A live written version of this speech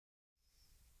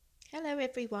Hello,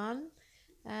 everyone.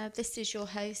 This is your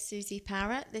host, Susie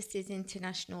Parrott. This is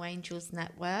International Angels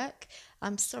Network.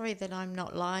 I'm sorry that I'm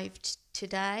not live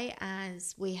today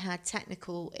as we had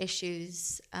technical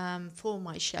issues for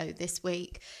my show this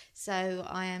week. So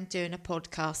I am doing a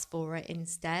podcast for it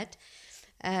instead,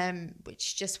 which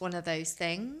is just one of those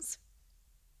things.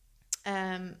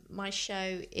 My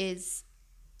show is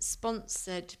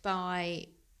sponsored by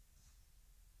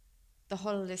the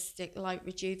Holistic Light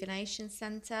Rejuvenation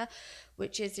Centre,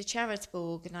 which is a charitable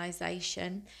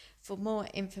organisation. For more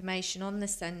information on the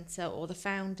centre or the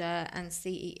founder and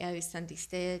CEO, Sandy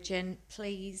Sturgeon,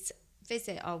 please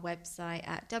visit our website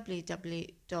at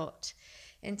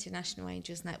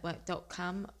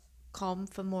www.internationalangelsnetwork.com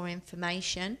for more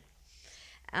information.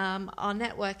 Our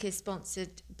network is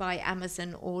sponsored by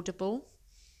Amazon Audible,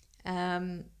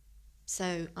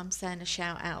 so I'm saying a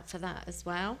shout out for that as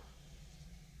well.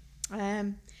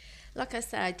 Um, like I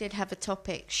said, I did have a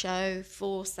topic show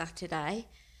for Saturday,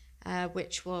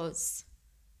 which was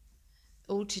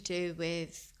all to do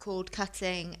with cord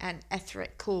cutting and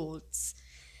etheric cords.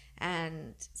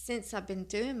 And since I've been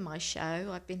doing my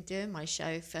show,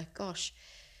 for,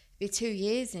 be 2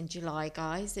 years in July,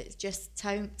 guys. It's just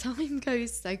time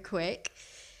goes so quick.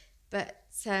 But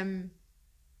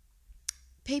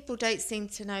people don't seem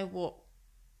to know what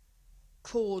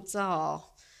cords are.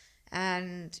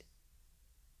 And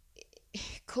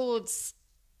cords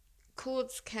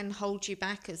can hold you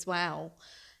back as well.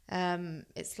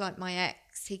 It's like my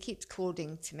ex, he keeps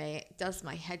cording to me. It does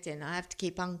my head in. I have to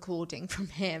keep uncording from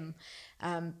him.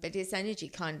 But his energy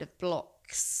kind of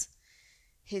blocks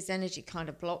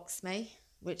me,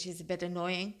 which is a bit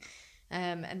annoying.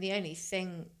 And the only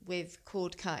thing with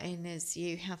cord cutting is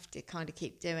you have to kind of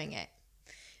keep doing it.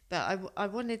 But I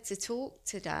wanted to talk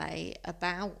today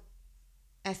about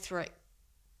etheric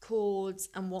cords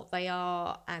and what they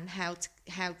are and how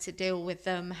to deal with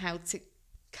them, how to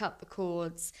cut the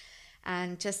cords,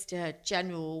 and just a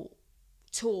general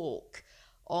talk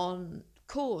on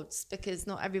cords, because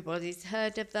not everybody's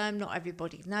heard of them, not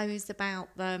everybody knows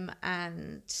about them,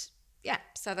 and yeah,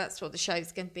 so that's what the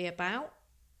show's going to be about.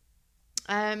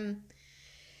 The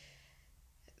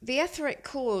etheric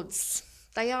cords,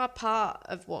 they are part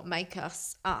of what make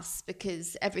us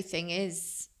because everything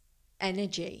is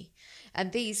energy,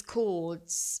 and these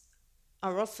cords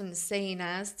are often seen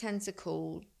as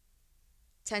tentacles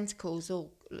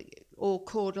or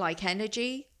cord-like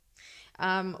energy,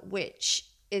 which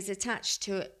is attached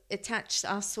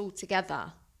us all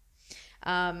together,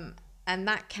 and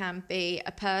that can be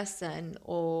a person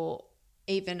or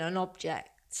even an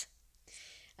object.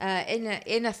 In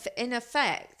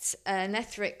effect, an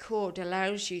etheric cord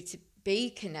allows you to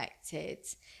be connected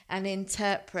and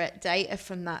interpret data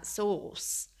from that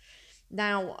source.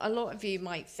 Now, a lot of you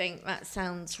might think that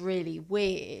sounds really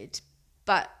weird,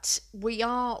 but we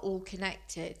are all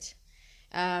connected.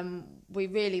 We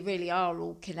really, really are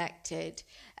all connected.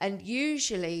 And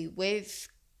usually with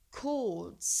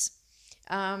cords,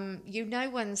 you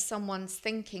know when someone's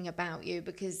thinking about you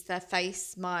because their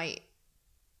face might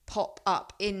pop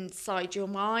up inside your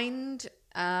mind,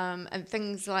 and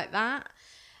things like that.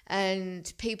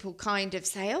 And people kind of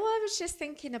say, oh, I was just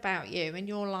thinking about you. And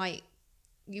you're like,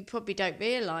 you probably don't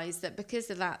realize that because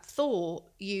of that thought,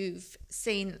 you've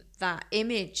seen that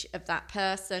image of that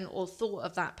person or thought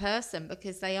of that person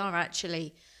because they are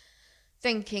actually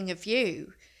thinking of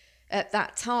you at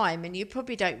that time. And you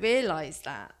probably don't realize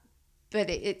that. But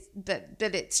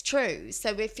it's true.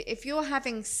 So if you're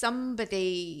having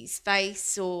somebody's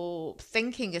face or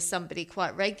thinking of somebody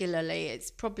quite regularly,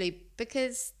 it's probably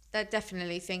because they're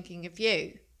definitely thinking of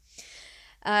you.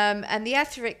 And the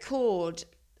etheric cord,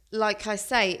 like I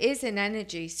say, is an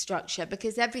energy structure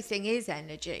because everything is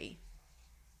energy.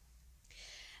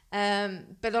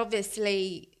 But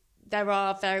obviously, there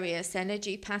are various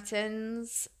energy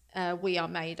patterns we are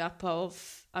made up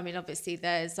of. I mean, obviously,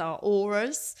 there's our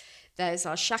auras, there's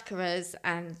our chakras,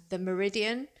 and the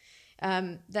meridian.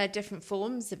 They're different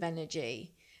forms of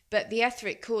energy. But the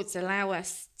etheric cords allow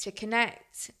us to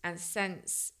connect and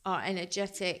sense our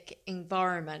energetic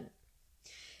environment.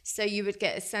 So you would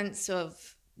get a sense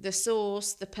of the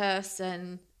source, the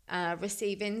person,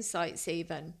 receive insights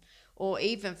even, or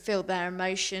even feel their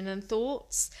emotion and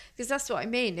thoughts. Because that's what I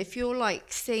mean. If you're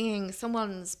like seeing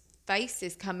someone's face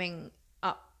is coming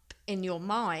up in your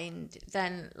mind,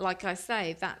 then like I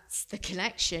say, that's the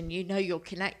connection. You know you're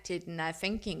connected and they're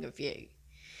thinking of you.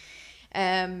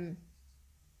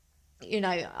 You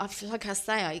know, like I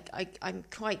say, I'm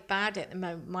quite bad at the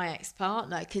moment, my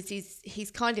ex-partner, because he's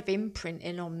kind of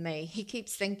imprinting on me. He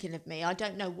keeps thinking of me. I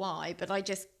don't know why, but I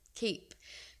just keep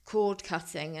cord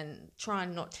cutting and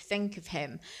trying not to think of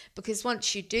him, because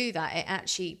once you do that, it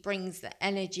actually brings the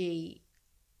energy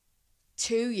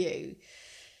to you.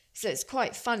 So it's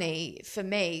quite funny for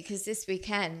me, because this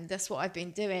weekend, that's what I've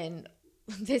been doing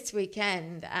this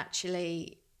weekend,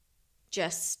 actually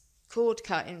just cord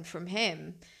cutting from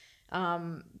him.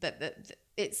 But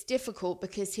it's difficult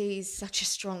because he's such a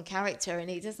strong character and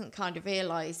he doesn't kind of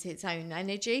realize his own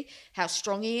energy, how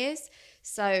strong he is.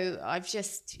 So I've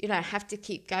just, have to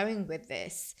keep going with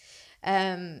this,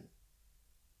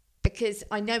 because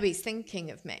I know he's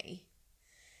thinking of me.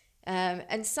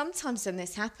 And sometimes when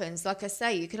this happens, like I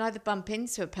say, you can either bump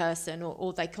into a person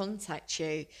or they contact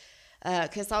you.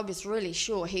 Because I was really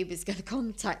sure he was going to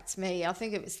contact me. I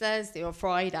think it was Thursday or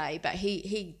Friday, but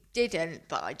he didn't.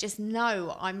 But I just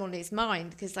know I'm on his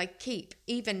mind, because I keep,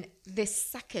 even this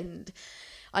second,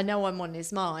 I know I'm on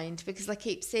his mind because I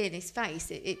keep seeing his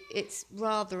face. It's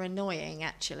rather annoying,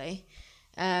 actually.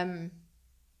 But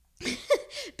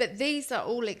these are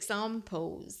all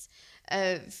examples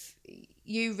of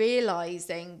you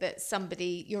realizing that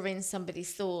you're in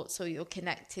somebody's thoughts, or you're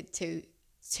connected to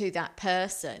that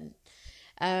person.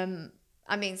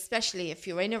 I mean, especially if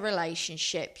you're in a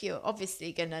relationship, you're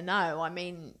obviously going to know. I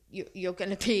mean, you're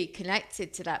going to be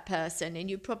connected to that person, and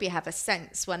you probably have a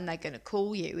sense when they're going to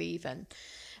call you even.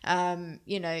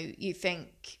 You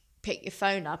think, pick your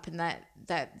phone up, and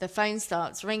that the phone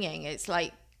starts ringing. It's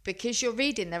like, because you're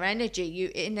reading their energy, you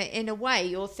in a way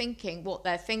you're thinking what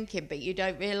they're thinking, but you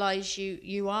don't realize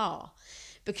you are,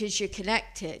 because you're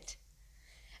connected.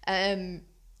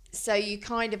 So you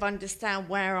kind of understand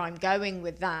where I'm going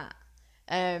with that.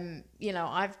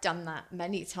 I've done that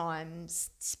many times,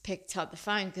 picked up the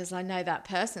phone because I know that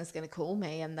person's going to call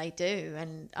me, and they do.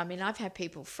 And I mean, I've had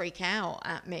people freak out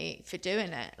at me for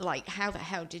doing it. Like, how the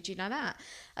hell did you know that?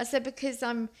 I said, because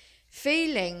I'm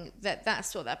feeling that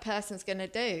that's what that person's going to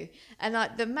do. And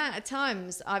the amount of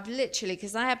times I've literally,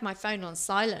 because I have my phone on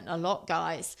silent a lot,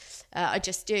 guys, I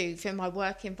just do for my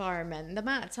work environment. The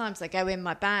amount of times I go in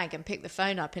my bag and pick the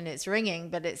phone up and it's ringing,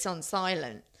 but it's on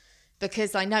silent,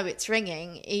 because I know it's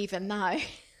ringing, even though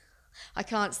I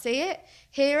can't see it,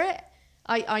 hear it.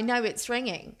 I know it's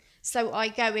ringing. So I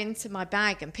go into my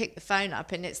bag and pick the phone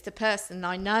up, and it's the person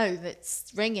I know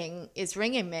that's ringing is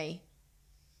ringing me.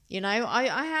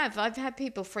 I've had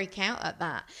people freak out at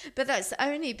that, but that's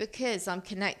only because I'm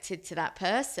connected to that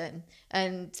person,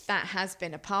 and that has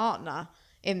been a partner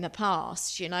in the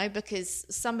past,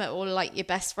 because or like your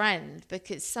best friend,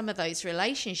 because some of those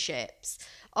relationships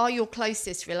are your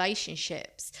closest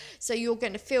relationships. So you're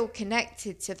going to feel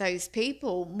connected to those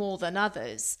people more than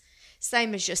others.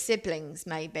 Same as your siblings,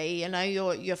 maybe,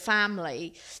 your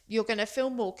family. You're going to feel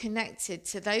more connected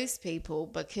to those people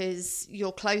because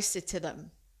you're closer to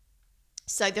them.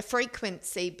 So the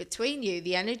frequency between you,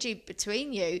 the energy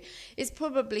between you, is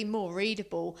probably more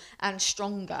readable and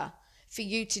stronger for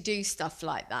you to do stuff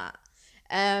like that.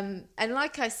 And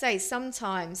like I say,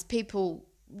 sometimes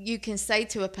you can say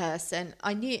to a person,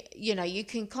 you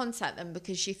can contact them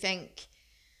because you think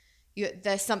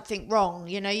there's something wrong.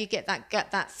 You get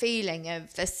that feeling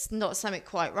of there's not something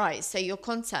quite right. So you'll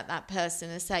contact that person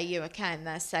and say, you okay? And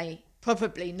they'll say,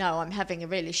 probably, no, I'm having a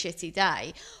really shitty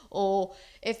day. Or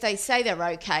if they say they're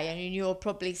okay, and you'll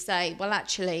probably say, well,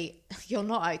 actually, you're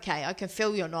not okay. I can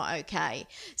feel you're not okay.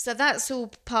 So that's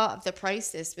all part of the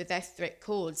process with etheric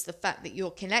cords, the fact that you're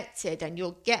connected and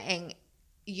you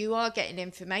are getting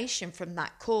information from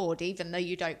that cord, even though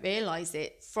you don't realize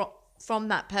it. From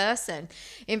that person,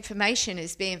 information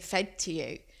is being fed to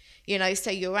you.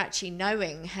 So you're actually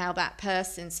knowing how that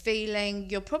person's feeling.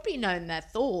 You're probably knowing their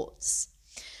thoughts.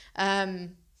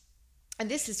 And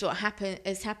this is what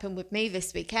has happened with me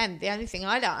this weekend. The only thing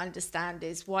I don't understand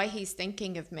is why he's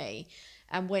thinking of me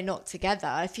and we're not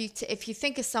together. If you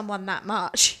think of someone that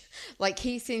much, like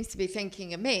he seems to be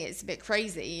thinking of me, it's a bit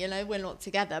crazy. We're not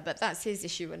together, but that's his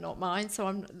issue and not mine. So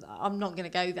I'm not going to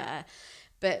go there.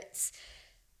 But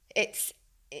do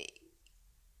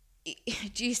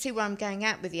you see where I'm going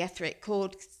at with the etheric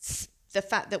cord? The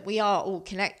fact that we are all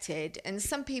connected, and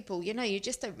some people, you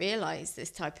just don't realize this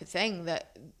type of thing,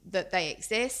 that they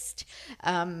exist,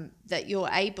 that you're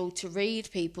able to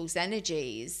read people's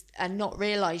energies and not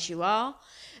realize you are.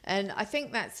 And I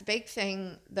think that's a big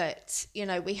thing that,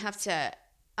 we have to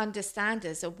understand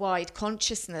as a wide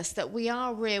consciousness, that we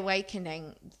are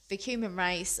reawakening the human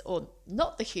race, or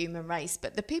not the human race,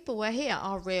 but the people we're here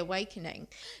are reawakening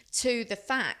to the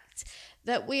fact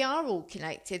that we are all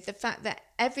connected, the fact that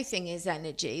everything is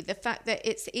energy, the fact that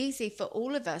it's easy for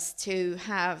all of us to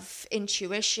have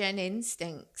intuition,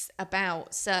 instincts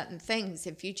about certain things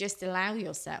if you just allow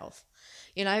yourself.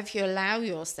 if you allow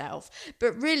yourself.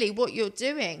 But really what you're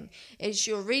doing is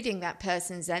you're reading that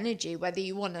person's energy, whether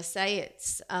you want to say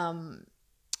it's,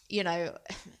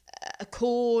 a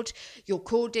chord, you're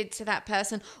corded to that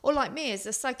person, or like me as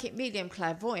a psychic medium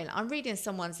clairvoyant, I'm reading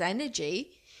someone's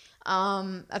energy.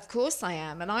 Of course I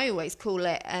am, and I always call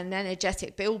it an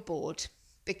energetic billboard,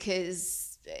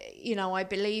 because I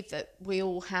believe that we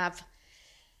all have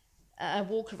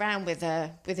walk around with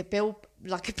a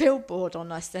billboard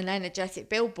on us, an energetic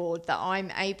billboard that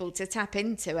I'm able to tap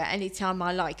into at any time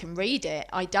I like and read it.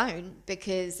 I don't,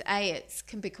 because it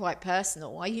can be quite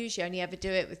personal. I usually only ever do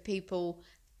it with people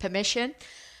permission.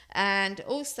 And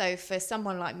also for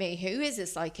someone like me who is a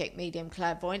psychic medium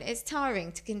clairvoyant, it's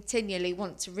tiring to continually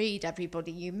want to read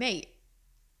everybody you meet.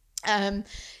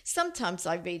 Sometimes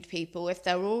I read people if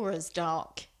their aura's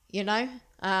dark,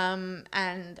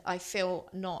 and I feel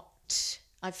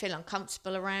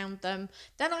uncomfortable around them,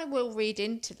 then I will read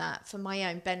into that for my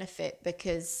own benefit,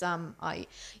 because I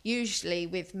usually,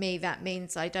 with me, that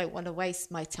means I don't want to waste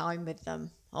my time with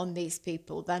them on these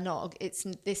people.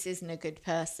 This isn't a good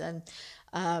person.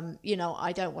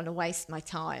 I don't want to waste my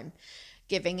time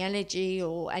giving energy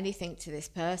or anything to this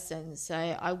person. So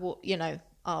I will,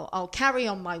 I'll carry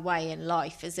on my way in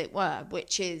life, as it were,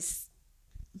 which is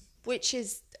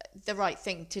the right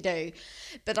thing to do.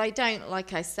 But I don't,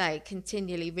 like I say,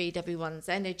 continually read everyone's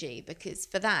energy, because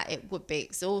for that it would be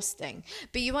exhausting.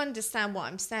 But you understand what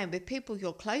I'm saying, with people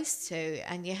you're close to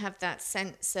and you have that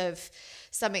sense of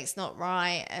something's not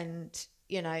right, and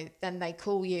then they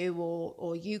call you,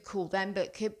 or you call them,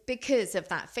 but because of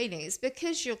that feeling, it's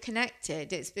because you're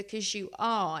connected, it's because you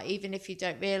are, even if you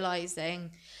don't realizing,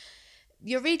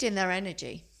 you're reading their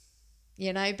energy,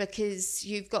 because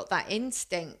you've got that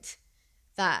instinct,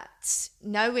 that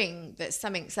knowing that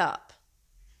something's up.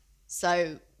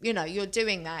 So, you're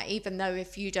doing that even though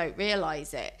if you don't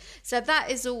realize it. So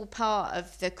that is all part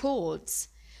of the chords,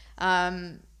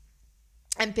 and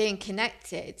being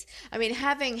connected. I mean,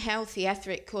 having healthy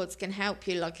etheric cords can help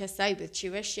you, like I say, with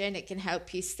tuition. It can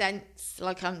help you sense,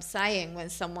 like I'm saying, when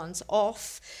someone's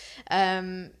off.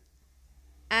 And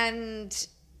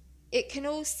it can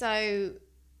also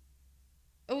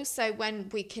when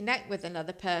we connect with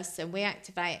another person, we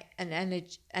activate an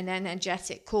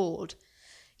energetic cord,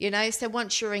 so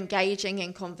once you're engaging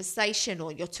in conversation,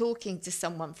 or you're talking to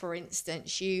someone, for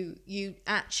instance, you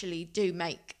actually do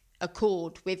make a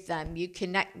cord with them, you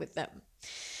connect with them.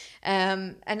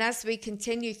 And as we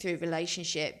continue through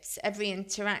relationships, every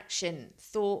interaction,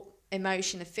 thought,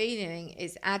 emotion, and feeling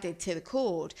is added to the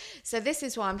cord. So this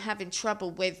is why I'm having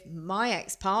trouble with my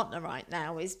ex-partner right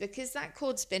now, is because that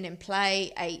cord's been in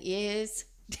play 8 years.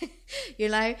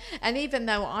 And even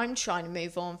though I'm trying to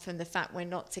move on from the fact we're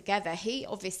not together, he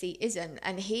obviously isn't,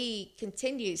 and he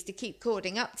continues to keep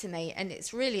cording up to me, and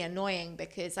it's really annoying,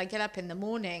 because I get up in the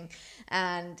morning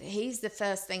and he's the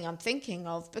first thing I'm thinking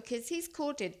of, because he's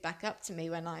corded back up to me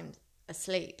when I'm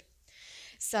asleep.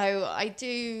 So I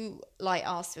do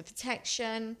ask for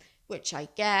protection, which I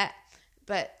get,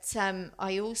 but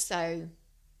I also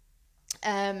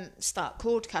start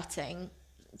cord cutting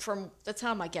from the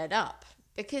time I get up,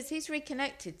 because he's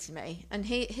reconnected to me, and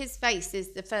his face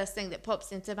is the first thing that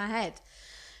pops into my head,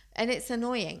 and it's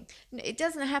annoying. It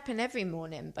doesn't happen every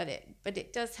morning, but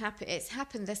it does happen. It's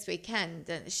happened this weekend,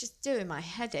 and it's just doing my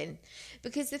head in,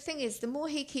 because the thing is, the more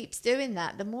he keeps doing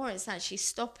that, the more it's actually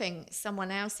stopping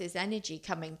someone else's energy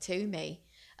coming to me,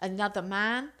 another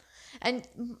man. And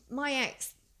my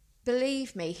ex,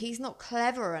 believe me, he's not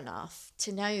clever enough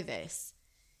to know this.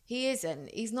 He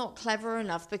isn't. He's not clever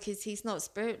enough, because he's not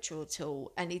spiritual at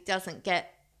all, and he doesn't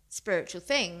get spiritual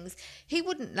things. He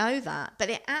wouldn't know that, but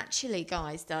it actually,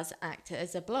 guys, does act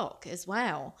as a block as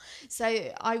well. So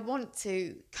I want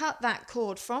to cut that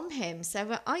cord from him.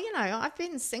 So I've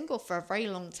been single for a very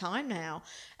long time now,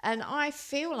 and I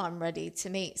feel I'm ready to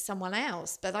meet someone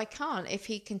else, but I can't if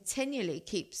he continually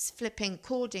keeps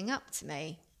cording up to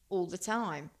me all the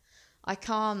time. I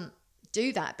can't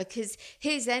do that, because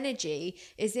his energy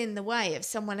is in the way of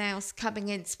someone else coming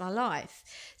into my life.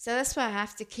 So that's why I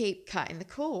have to keep cutting the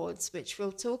cords, which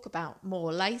we'll talk about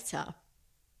more later.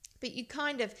 But you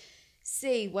kind of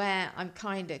see where I'm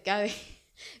kind of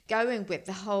going with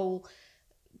the whole,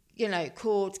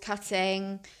 cord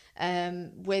cutting,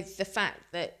 with the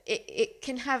fact that it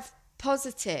can have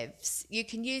positives. You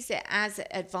can use it as an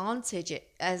advantage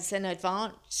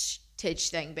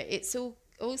thing, but it's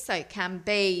also can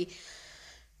be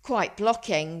quite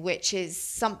blocking, which is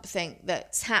something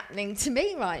that's happening to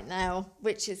me right now,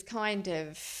 which is kind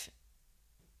of,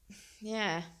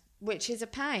 which is a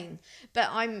pain. But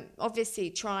I'm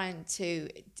obviously trying to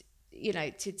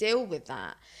deal with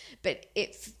that. But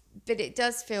but it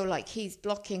does feel like he's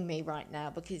blocking me right now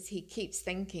because he keeps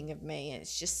thinking of me.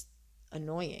 It's just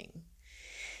annoying.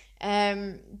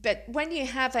 But when you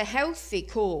have a healthy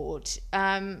cord,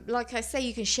 like I say,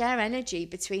 you can share energy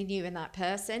between you and that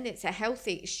person. It's a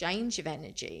healthy exchange of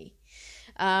energy.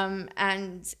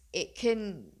 And it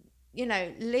can,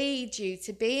 lead you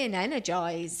to being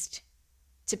energized,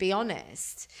 to be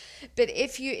honest. But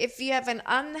if you have an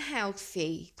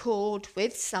unhealthy cord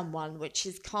with someone, which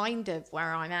is kind of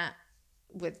where I'm at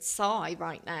with Sai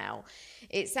right now,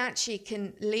 it's actually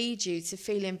can lead you to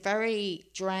feeling very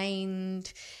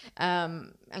drained,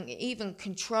 and even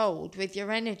controlled with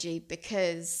your energy,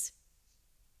 because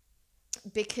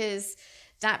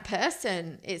that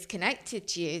person is connected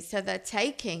to you, so they're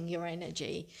taking your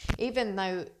energy, even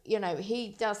though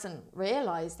he doesn't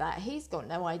realize that. He's got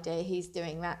no idea he's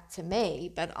doing that to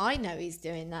me, but I know he's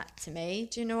doing that to me.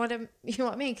 Do you know what I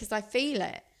mean? Because I feel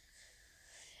it.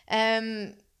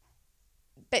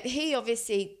 But he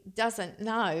obviously doesn't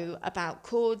know about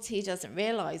cords. He doesn't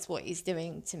realize what he's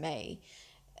doing to me,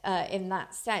 in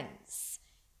that sense.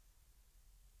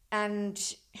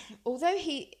 And although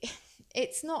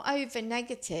it's not over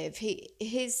negative,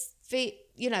 it's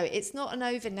not an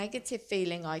over negative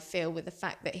feeling I feel with the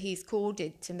fact that he's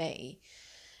corded to me.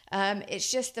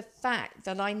 It's just the fact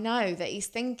that I know that he's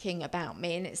thinking about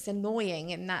me, and it's annoying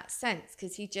in that sense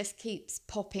because he just keeps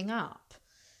popping up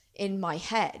in my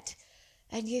head.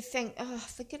 And you think, oh,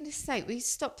 for goodness sake, will you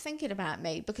stop thinking about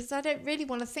me? Because I don't really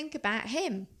want to think about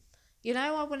him.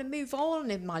 I want to move on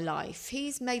in my life.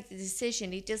 He's made the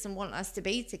decision he doesn't want us to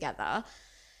be together.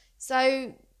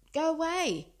 So go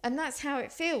away. And that's how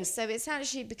it feels. So it's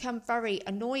actually become very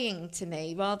annoying to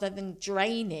me, rather than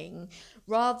draining,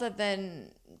 rather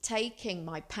than taking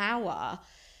my power.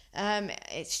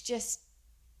 It's just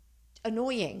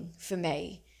annoying for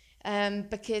me.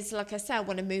 Because like I said, I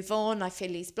want to move on. I feel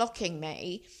he's blocking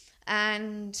me,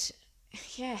 and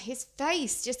yeah, his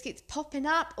face just keeps popping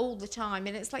up all the time,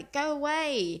 and it's like, go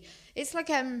away. It's like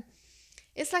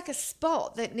a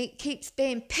spot that keeps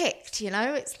being picked.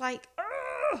 It's like,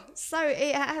 ugh! So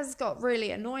it has got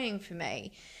really annoying for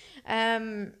me.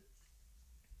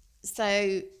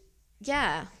 So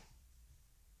yeah,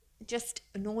 just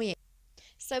annoying.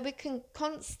 So we can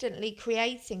constantly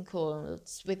creating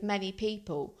cords with many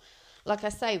people. Like I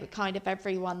say, with kind of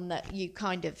everyone that you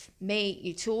kind of meet,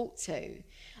 you talk to.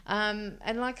 And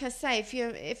like I say,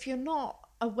 if you're not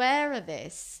aware of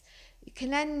this, you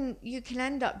can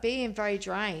end up being very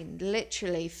drained,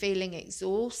 literally feeling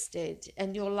exhausted,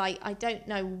 and you're like, I don't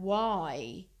know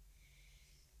why,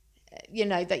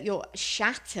 that you're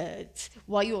shattered,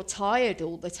 while you're tired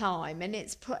all the time. And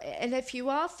if you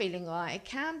are feeling like, it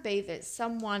can be that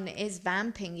someone is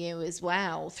vamping you as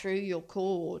well through your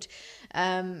cord.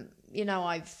 I've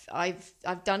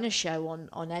done a show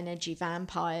on energy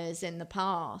vampires in the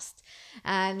past,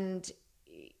 and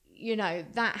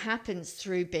that happens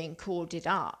through being corded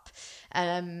up.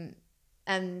 And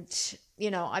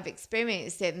I've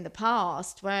experienced it in the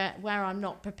past where I'm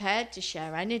not prepared to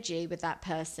share energy with that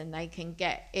person. It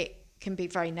can be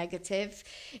very negative.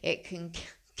 It can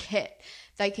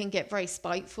they can get very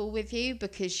spiteful with you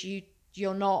because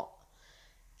you're not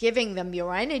giving them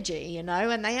your energy, and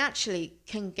they actually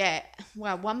can get,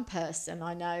 well, one person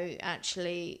I know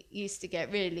actually used to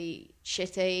get really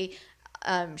shitty,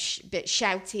 bit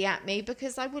shouty at me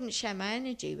because I wouldn't share my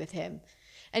energy with him.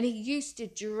 And he used to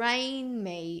drain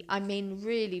me, I mean,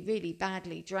 really, really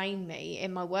badly drain me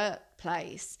in my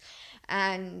workplace.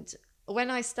 And when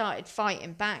I started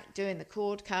fighting back, doing the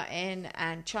cord cutting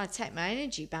and trying to take my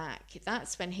energy back,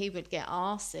 that's when he would get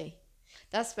arsey.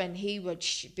 That's when he would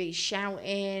be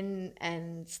shouting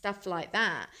and stuff like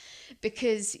that,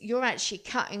 because you're actually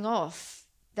cutting off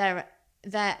their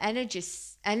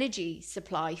energy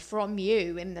supply from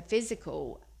you in the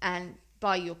physical, and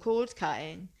by your cord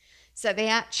cutting. So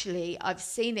I've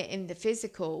seen it in the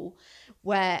physical,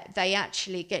 where they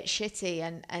actually get shitty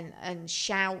and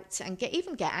shout and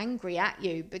even get angry at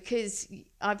you because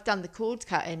I've done the cord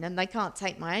cutting and they can't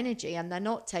take my energy, and they're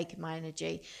not taking my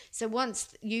energy. So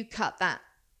once you cut that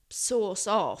source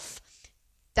off,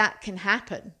 that can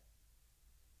happen.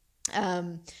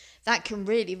 That can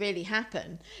really, really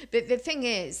happen. But the thing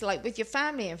is, like with your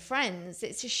family and friends,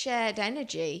 it's a shared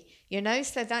energy,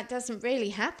 so that doesn't really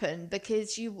happen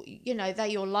because they're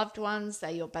your loved ones, they're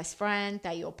your best friend,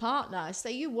 they're your partner. So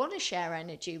you want to share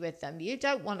energy with them. You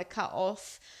don't want to cut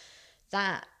off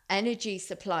that energy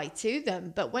supply to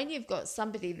them. But when you've got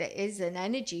somebody that is an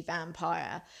energy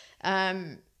vampire,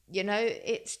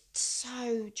 it's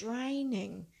so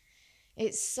draining.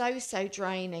 It's so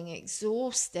draining,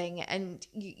 exhausting, and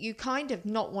you kind of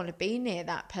not want to be near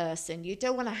that person. You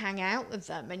don't want to hang out with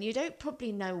them, and you don't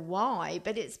probably know why,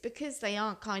 but it's because they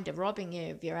are kind of robbing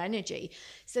you of your energy.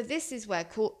 So this is where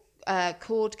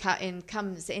cord cutting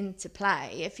comes into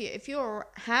play. If you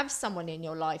have someone in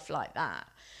your life like that,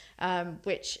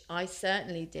 which I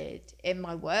certainly did in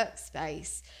my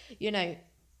workspace, you know,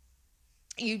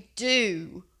 you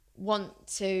do want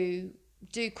to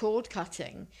do cord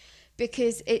cutting,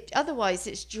 because it otherwise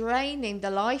it's draining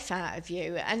the life out of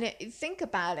you. And think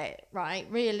about it, right?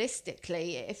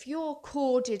 Realistically, if you're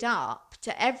corded up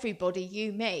to everybody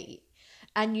you meet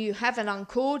and you haven't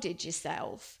uncorded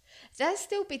yourself, they'll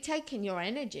still be taking your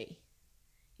energy,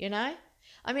 you know?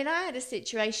 I mean, I had a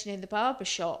situation in the barber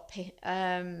shop,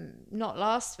 not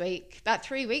last week, about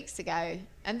 3 weeks ago,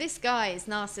 and this guy is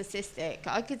narcissistic.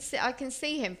 I can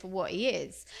see him for what he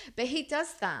is, but he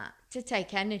does that to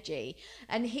take energy,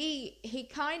 and he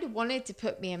kind of wanted to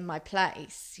put me in my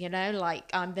place, you know, like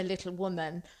I'm the little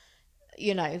woman,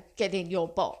 you know, get in your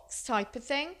box type of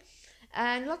thing.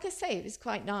 And like I say, it was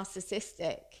quite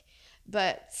narcissistic.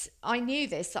 But I knew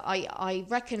this. I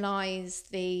recognized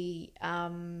I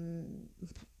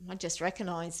just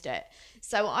recognized it.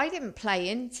 So I didn't play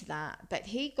into that, but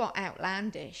he got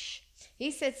outlandish. He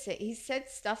said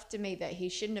stuff to me that he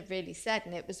shouldn't have really said,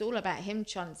 and it was all about him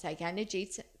trying to take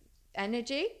energy,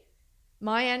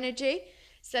 my energy.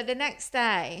 So the next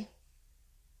day,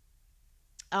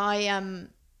 I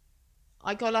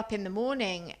got up in the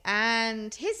morning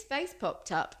and his face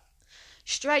popped up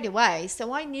straight away.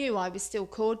 So I knew I was still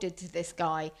corded to this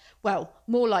guy. Well,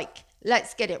 more like,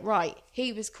 let's get it right.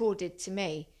 He was corded to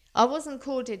me. I wasn't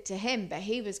corded to him, but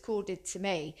he was corded to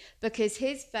me, because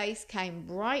his face came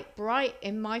bright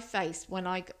in my face when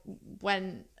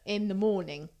in the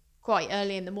morning, quite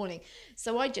early in the morning.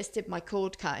 So I just did my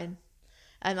cord cutting.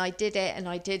 And I did it,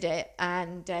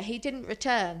 and he didn't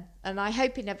return. And I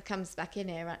hope he never comes back in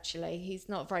here, actually. He's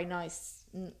not a very nice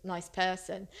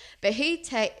person. But he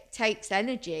takes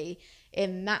energy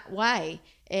in that way,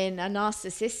 in a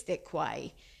narcissistic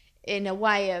way, in a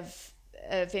way of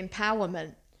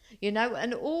empowerment. You know,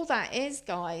 and all that is,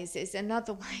 guys, is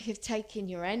another way of taking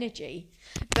your energy.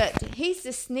 But he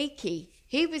was sneaky,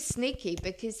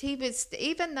 because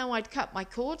even though I'd cut my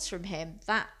cords from him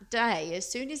that day, as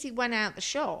soon as he went out the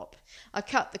shop, I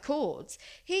cut the cords.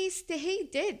 He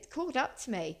did cord up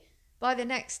to me by the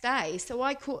next day. So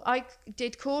I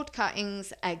did cord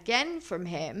cuttings again from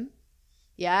him.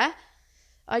 Yeah.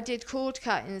 I did cord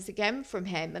cuttings again from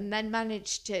him, and then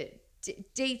managed to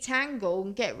detangle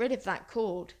and get rid of that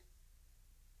cord,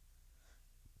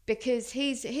 because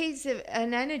he's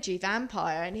an energy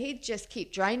vampire, and he'd just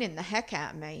keep draining the heck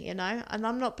out of me, you know, and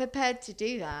I'm not prepared to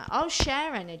do that. I'll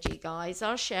share energy, guys.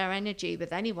 I'll share energy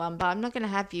with anyone, but I'm not going to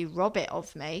have you rob it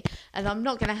of me, and I'm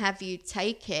not going to have you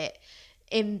take it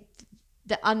in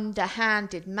the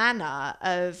underhanded manner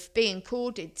of being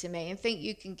corded to me and think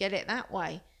you can get it that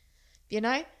way, you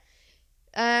know.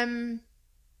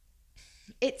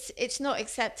 It's not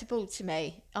acceptable to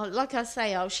me. Like I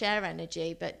say, I'll share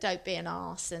energy, but don't be an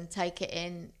arse and take it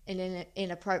in an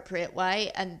inappropriate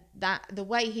way. And that the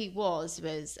way he was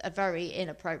a very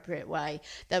inappropriate way.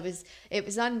 It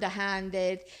was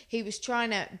underhanded. He was trying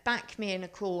to back me in a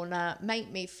corner, make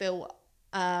me feel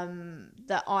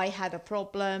that I had a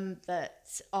problem,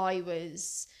 that I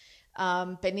was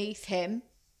beneath him,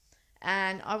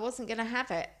 and I wasn't going to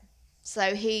have it.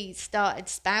 So he started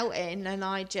spouting, and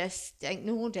I just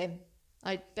ignored him.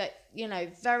 But, you know,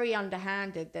 very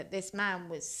underhanded that this man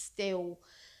was still,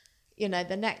 you know,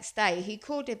 the next day he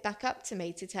called it back up to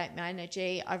me to take my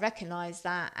energy. I recognised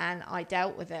that, and I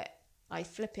dealt with it. I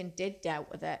flipping did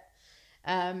dealt with it.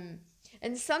 And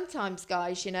sometimes,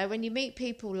 guys, you know, when you meet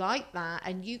people like that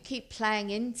and you keep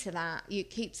playing into that, it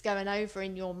keeps going over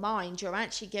in your mind, you're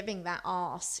actually giving that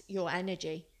arse your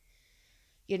energy.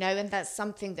 You know, and that's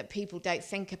something that people don't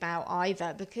think about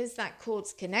either, because that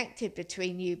cord's connected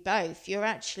between you both. You're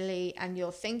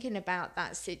thinking about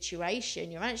that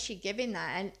situation. You're actually giving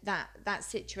that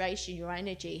situation your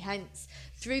energy. Hence,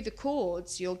 through the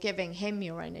cords, you're giving him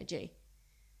your energy.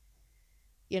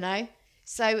 You know?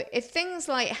 So if things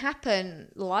like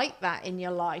happen like that in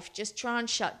your life, just try and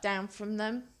shut down from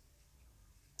them.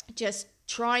 Just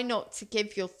try not to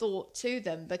give your thought to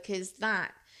them, because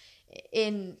that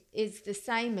is the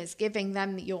same as giving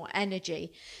them your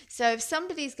energy. So if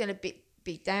somebody's going to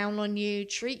be down on you,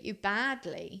 treat you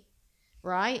badly,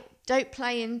 right? Don't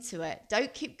play into it.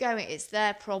 Don't keep going. It's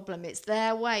their problem. It's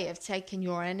their way of taking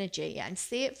your energy, and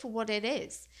see it for what it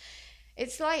is.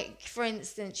 It's like, for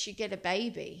instance, you get a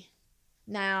baby.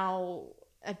 Now,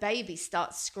 a baby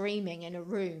starts screaming in a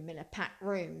room, in a packed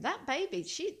room, that baby,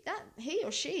 he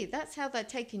or she, that's how they're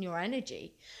taking your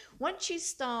energy. Once you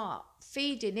start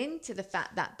feeding into the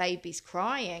fact that baby's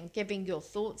crying, giving your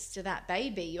thoughts to that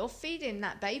baby, you're feeding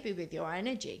that baby with your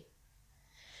energy.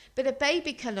 But a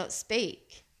baby cannot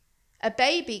speak. A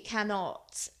baby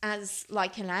cannot, as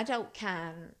like an adult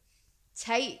can,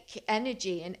 take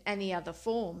energy in any other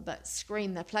form but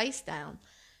scream the place down.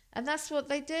 And that's what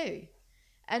they do.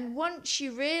 And once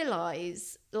you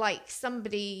realize, like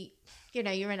somebody,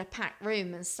 you're in a packed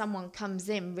room and someone comes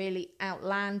in really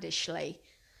outlandishly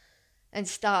and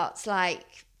starts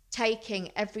like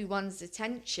taking everyone's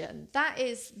attention, that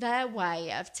is their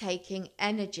way of taking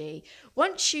energy.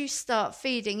 Once you start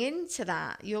feeding into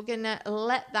that, you're going to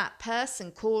let that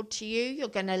person call to you. You're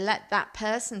going to let that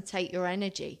person take your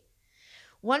energy.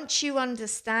 Once you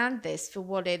understand this for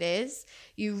what it is,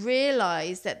 you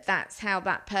realize that that's how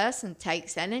that person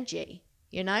takes energy.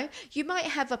 You might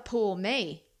have a poor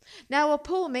me. Now, a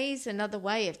poor me is another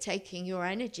way of taking your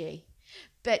energy,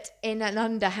 but in an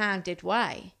underhanded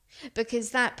way,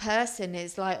 because that person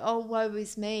is like, oh, woe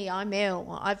is me, I'm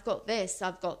ill, I've got this,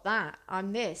 I've got that,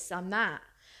 I'm this, I'm that.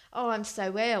 Oh, I'm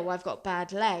so ill, I've got a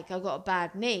bad leg, I've got a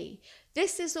bad knee.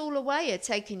 This is all a way of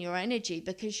taking your energy,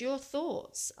 because your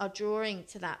thoughts are drawing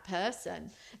to that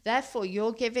person. Therefore,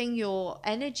 you're giving your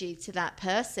energy to that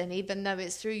person, even though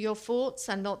it's through your thoughts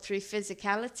and not through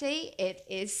physicality. It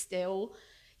is still,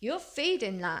 you're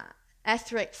feeding that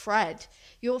etheric thread.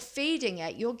 You're feeding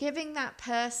it. You're giving that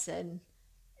person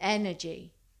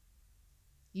energy.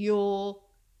 Your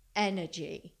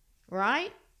energy,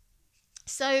 right?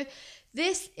 So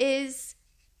this is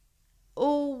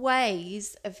all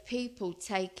ways of people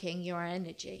taking your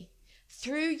energy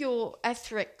through your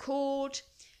etheric cord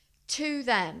to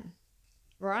them,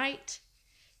 right?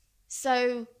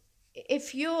 So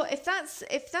if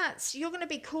that's you're going to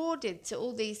be corded to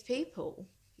all these people,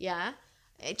 yeah,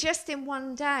 just in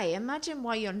one day. Imagine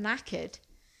why you're knackered.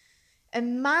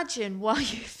 Imagine why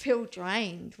you feel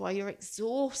drained, why you're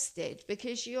exhausted,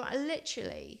 because you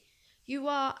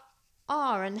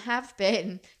are and have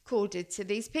been corded to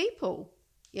these people,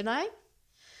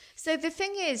 So the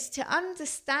thing is to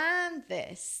understand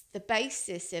this, the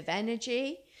basis of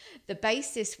energy, the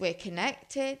basis we're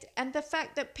connected, and the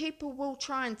fact that people will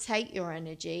try and take your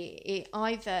energy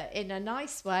either in a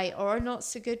nice way or a not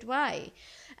so good way.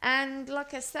 And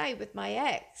like I say, with my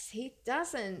ex, he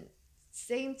doesn't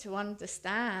seem to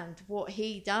understand what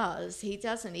he does. He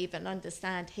doesn't even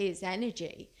understand his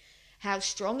energy, how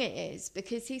strong it is,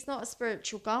 because he's not a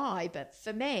spiritual guy. But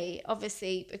for me,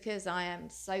 obviously, because I am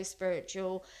so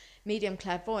spiritual, medium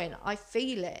clairvoyant, I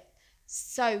feel it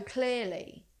so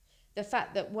clearly, the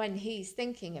fact that when he's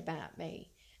thinking about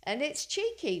me, and it's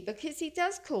cheeky because he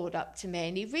does call up to me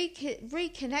and he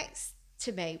reconnects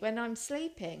to me when I'm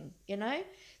sleeping,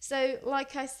 So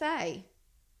like I say,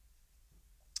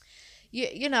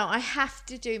 I have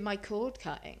to do my cord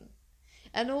cutting.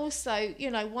 And also,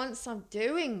 once I'm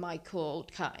doing my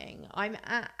cord cutting, I'm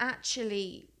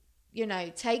actually,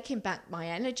 taking back my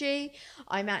energy.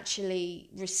 I'm actually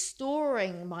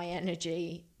restoring my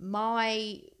energy,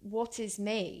 what is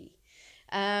me,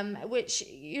 which,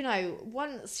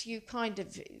 once you kind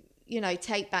of,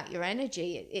 take back your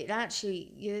energy, it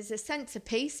actually, there's a sense of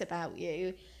peace about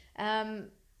you.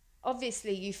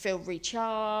 Obviously, you feel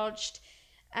recharged.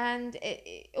 And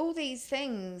all these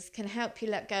things can help you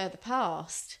let go of the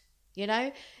past,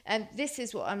 and this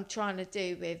is what I'm trying to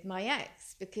do with my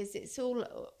ex, because it's all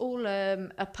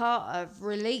a part of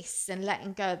release and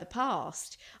letting go of the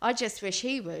past. I just wish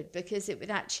he would, because it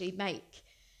would actually make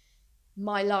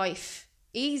my life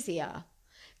easier.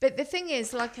 But the thing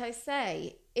is, like I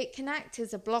say, it can act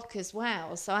as a block as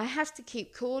well, so I have to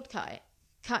keep cord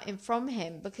cutting from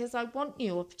him, because I want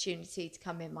new opportunity to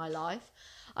come in my life.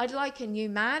 I'd like a new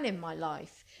man in my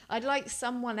life. I'd like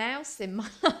someone else in my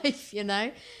life,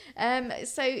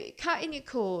 So cutting your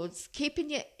cords, keeping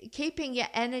your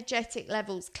energetic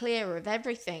levels clear of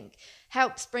everything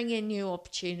helps bring in new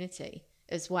opportunity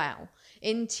as well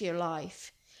into your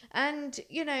life. And,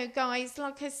 guys,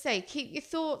 like I say, keep your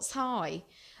thoughts high.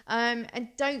 And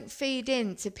don't feed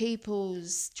into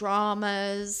people's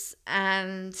dramas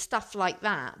and stuff like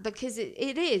that, because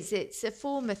it's a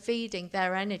form of feeding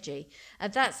their energy,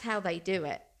 and that's how they do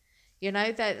it.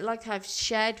 That, like I've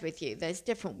shared with you, there's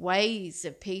different ways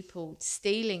of people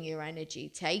stealing your energy,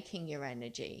 taking your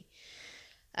energy.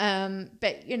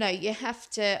 But you have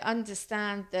to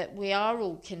understand that we are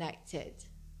all connected,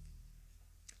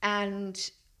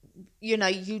 and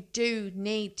you do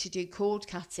need to do cord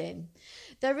cutting.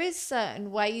 There is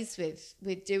certain ways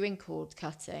with doing cord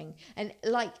cutting, and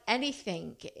like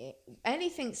anything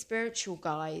spiritual,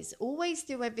 guys, always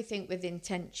do everything with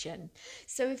intention.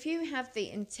 So if you have the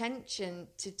intention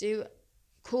to do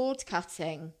cord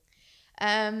cutting,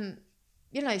 say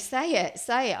it.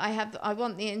 I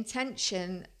want the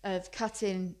intention of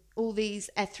cutting all these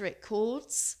etheric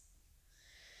cords.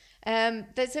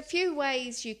 There's a few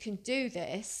ways you can do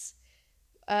this.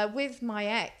 With my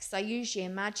ex, I usually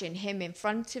imagine him in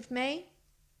front of me.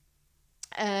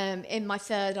 In my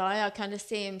third eye, I kind of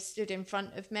see him stood in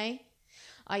front of me.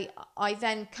 I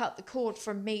then cut the cord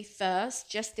from me first,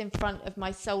 just in front of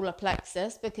my solar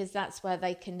plexus, because that's where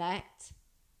they connect,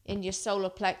 in your solar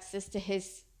plexus to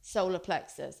his solar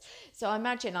plexus. So I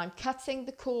imagine I'm cutting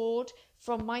the cord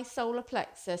from my solar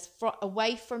plexus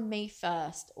away from me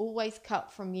first, always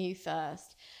cut from you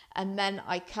first, and then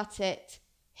I cut it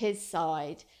his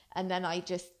side, and then I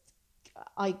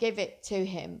give it to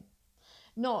him.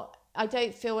 I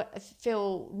don't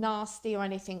feel nasty or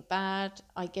anything bad.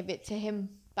 I give it to him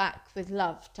back with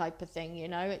love, type of thing.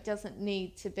 It doesn't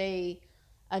need to be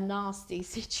a nasty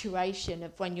situation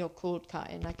of when you're cord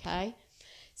cutting, okay?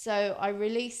 So I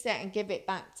release it and give it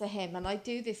back to him, and I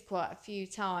do this quite a few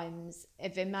times,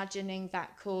 of imagining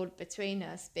that cord between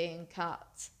us being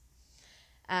cut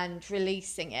and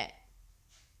releasing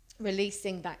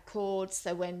that cord,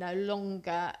 so we're no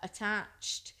longer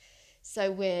attached, so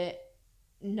we're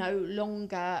no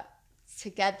longer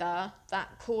together.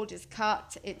 That cord is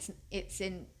cut. It's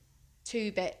in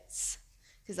two bits,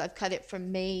 because I've cut it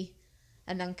from me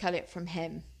and then cut it from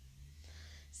him,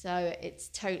 so it's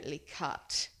totally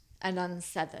cut and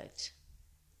unsevered.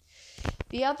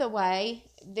 The other way,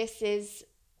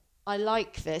 I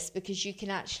like this because you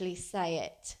can actually say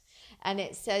it, and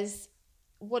it says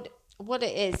what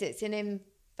it is. It's an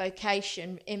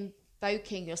invocation,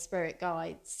 invoking your spirit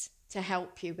guides to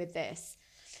help you with this.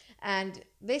 And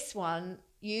this one,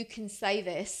 you can say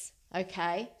this,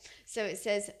 okay? So it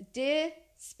says, "Dear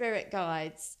spirit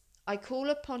guides, I call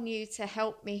upon you to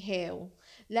help me heal.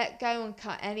 Let go and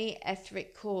cut any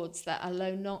etheric cords that are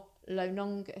no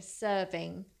longer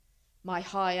serving my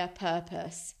higher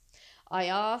purpose. I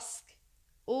ask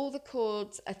all the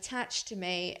cords attached to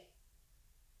me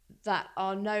that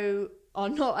are not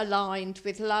aligned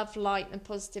with love, light, and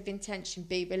positive intention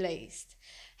be released.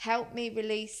 Help me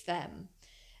release them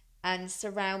and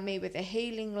surround me with a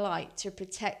healing light to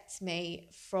protect me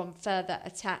from further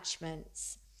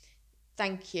attachments.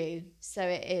 Thank you. So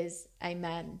it is.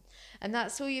 Amen." And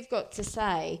that's all you've got to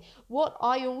say. What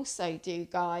I also do,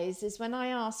 guys, is when I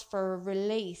ask for a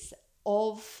release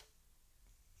of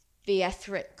the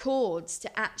etheric cords,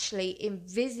 to actually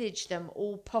envisage them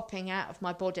all popping out of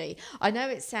my body. I know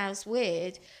it sounds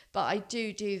weird, but I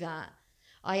do that.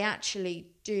 I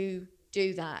actually do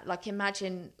that. Like,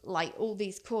 imagine like all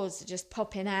these cords are just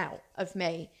popping out of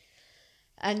me.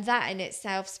 And that in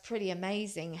itself is pretty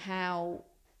amazing, how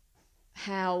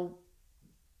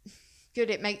good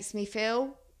it makes me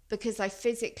feel, because I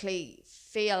physically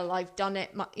feel I've done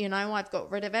it, I've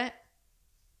got rid of it.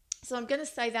 So I'm going to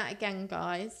say that again,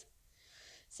 guys.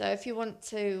 So if you want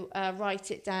to write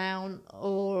it down,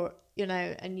 or,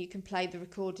 and you can play the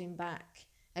recording back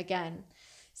again.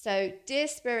 So, dear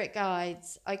spirit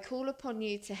guides, I call upon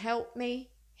you to help me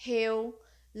heal,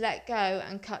 let go,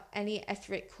 and cut any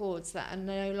etheric cords that are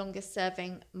no longer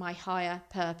serving my higher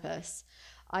purpose.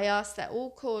 I ask that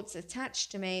all cords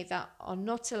attached to me that are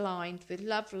not aligned with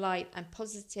love, light, and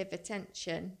positive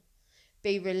attention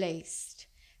be released.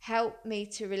 Help me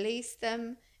to release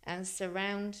them and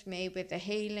surround me with a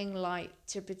healing light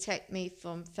to protect me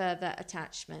from further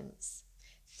attachments.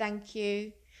 Thank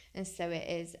you, and so it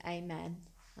is. Amen.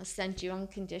 I'll send you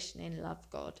unconditional love,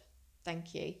 God.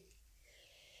 Thank you.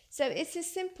 So it's as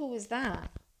simple as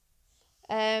that.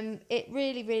 It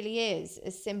really, really is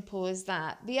as simple as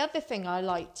that. The other thing I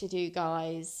like to do,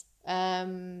 guys,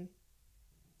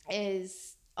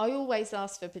 is I always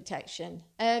ask for protection.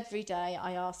 Every day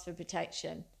I ask for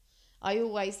protection. I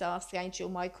always ask Angel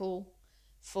Michael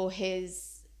for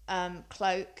his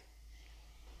cloak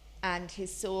and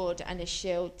his sword and his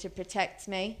shield to protect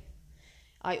me.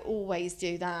 I always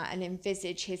do that, and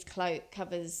envisage his cloak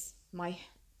covers my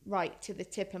right to the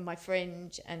tip of my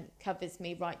fringe and covers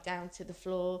me right down to the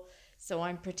floor, so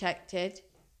I'm protected.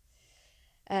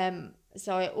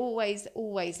 So I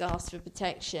always ask for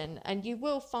protection. And you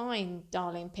will find,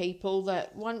 darling people,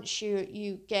 that once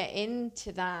you get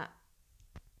into that,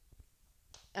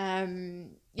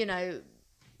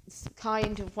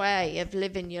 kind of way of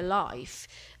living your life,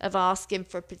 of asking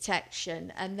for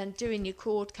protection and then doing your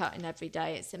cord cutting every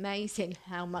day, it's amazing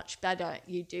how much better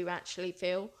you do actually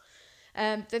feel.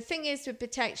 The thing is with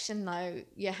protection though,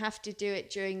 you have to do it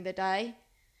during the day.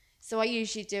 So I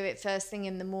usually do it first thing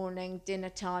in the morning, dinner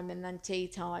time, and then tea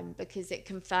time because it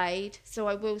can fade. So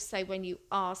I will say when you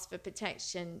ask for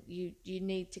protection, you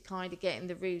need to kind of get in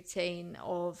the routine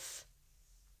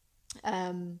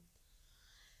um,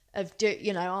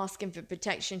 asking for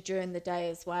protection during the day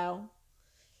as well.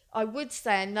 I would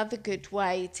say another good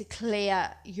way to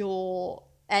clear your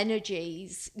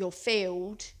energies, your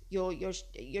field,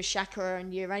 your chakra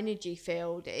and your energy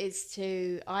field is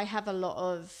to. I have a lot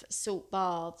of salt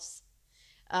baths,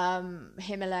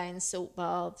 Himalayan salt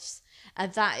baths,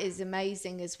 and that is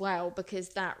amazing as well because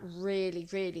that really,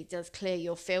 really does clear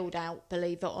your field out,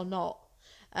 believe it or not.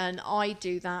 And I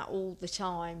do that all the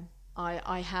time.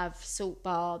 I have salt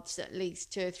baths at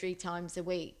least 2 or 3 times a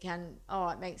week, and oh,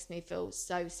 it makes me feel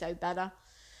so better.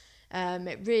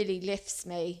 It really lifts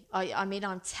me. I mean,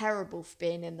 I'm terrible for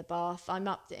being in the bath. I'm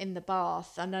up in the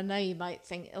bath, and I know you might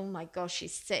think, oh my gosh,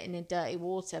 she's sitting in dirty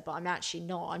water, but I'm actually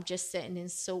not. I'm just sitting in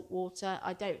salt water.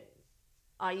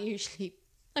 I usually,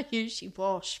 I usually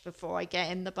wash before I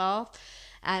get in the bath,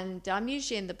 and I'm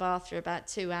usually in the bath for about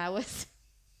 2 hours.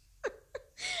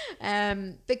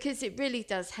 Because it really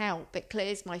does help. It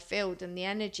clears my field and the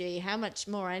energy. How much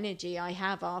more energy I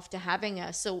have after having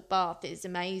a salt bath is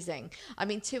amazing. I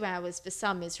mean, 2 hours for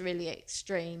some is really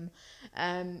extreme.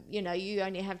 You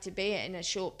only have to be in a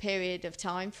short period of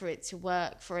time for it to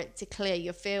work, for it to clear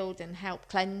your field and help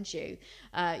cleanse you.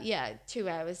 Yeah, 2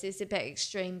 hours is a bit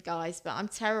extreme, guys, but I'm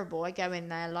terrible. I go in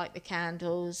there, light the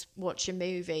candles, watch a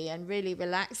movie, and really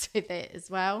relax with it as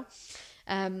well.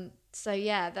 So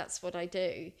yeah, that's what I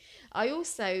do. I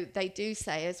also, they do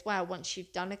say as well, once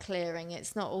you've done a clearing,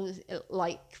 it's not all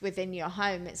like within your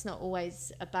home. It's not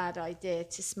always a bad idea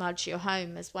to smudge your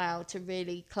home as well, to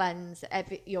really cleanse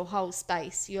your whole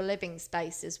space, your living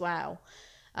space as well,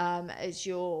 as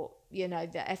your,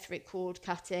 the etheric cord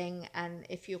cutting. And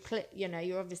if you're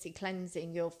obviously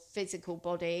cleansing your physical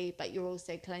body, but you're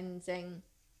also cleansing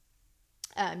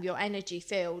your energy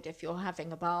field if you're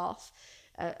having a bath,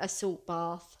 a salt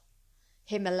bath.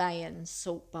 Himalayan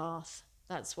salt bath.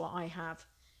 That's what I have.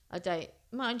 I don't,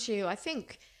 mind you, I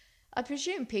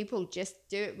presume people just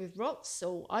do it with rock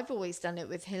salt. I've always done it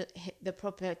with the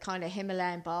proper kind of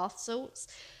Himalayan bath salts.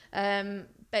 But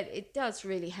it does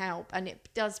really help and it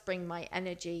does bring my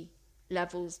energy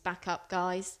levels back up,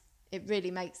 guys. It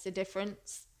really makes a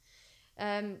difference.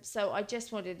 So I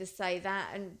just wanted to say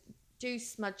that, and do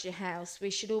smudge your house. We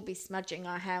should all be smudging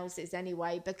our houses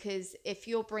anyway, because if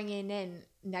you're bringing in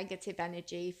negative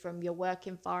energy from your work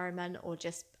environment or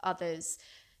just others,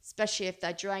 especially if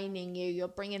they're draining you, you're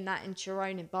bringing that into your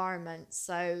own environment.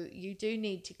 So you do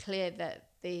need to clear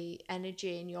the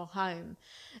energy in your home.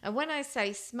 And when I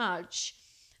say smudge,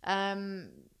 for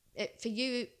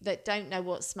you that don't know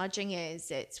what smudging is,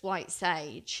 it's white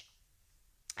sage.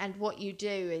 And what you do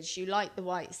is you light the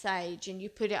white sage and you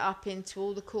put it up into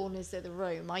all the corners of the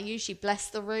room. I usually bless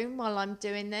the room while I'm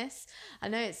doing this. I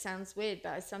know it sounds weird,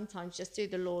 but I sometimes just do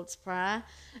the Lord's Prayer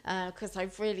because I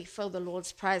really feel the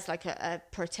Lord's Prayer is like a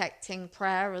protecting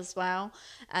prayer as well.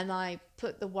 And I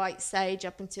put the white sage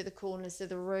up into the corners of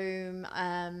the room.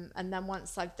 And then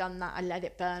once I've done that, I let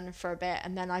it burn for a bit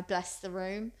and then I bless the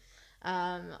room.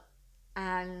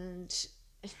 And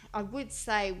I would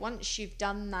say once you've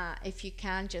done that, if you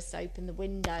can just open the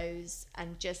windows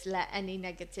and just let any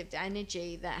negative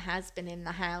energy that has been in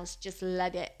the house, just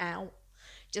let it out.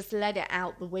 Just let it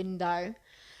out the window.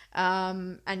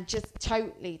 And just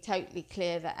totally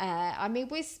clear the air. I mean,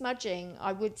 with smudging,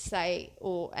 I would say,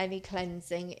 or any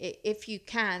cleansing, if you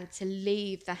can, to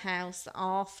leave the house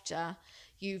after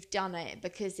you've done it,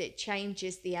 because it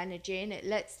changes the energy and it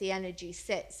lets the energy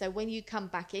sit. So when you come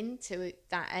back into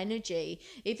that energy,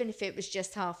 even if it was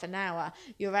just half an hour,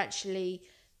 you're actually,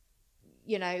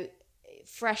 you know,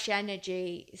 fresh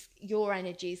energy, your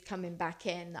energy is coming back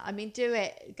in. I mean, do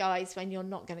it, guys, when you're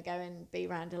not going to go and be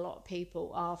around a lot of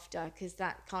people after, because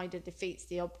that kind of defeats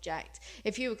the object.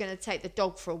 If you were going to take the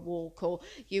dog for a walk or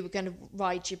you were going to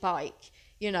ride your bike,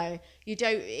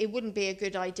 it wouldn't be a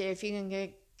good idea if you're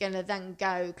going to then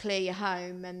go clear your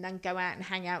home and then go out and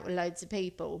hang out with loads of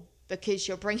people, because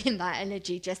you're bringing that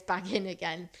energy just back in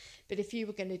again. But if you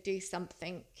were going to do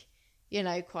something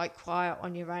quite quiet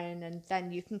on your own, and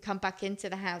then you can come back into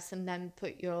the house and then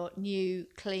put your new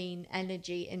clean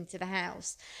energy into the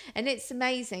house. And it's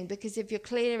amazing because if you're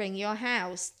clearing your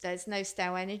house, there's no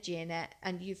stale energy in it,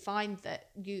 and you find that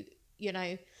you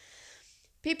know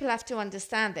people have to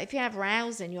understand that if you have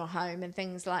rows in your home and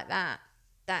things like that,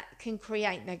 that can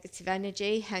create negative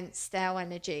energy, hence stale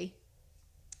energy.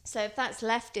 So if that's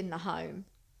left in the home,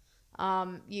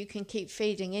 you can keep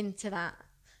feeding into that.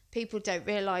 People don't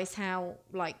realize how,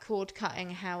 like, cord cutting,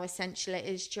 how essential it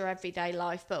is to your everyday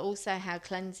life, but also how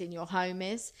cleansing your home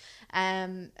is,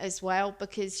 as well,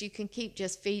 because you can keep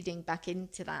just feeding back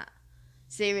into that.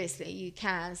 Seriously, you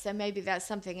can. So maybe that's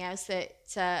something else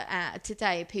that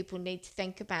today people need to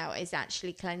think about, is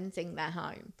actually cleansing their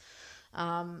home,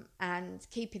 and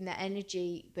keeping the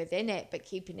energy within it, but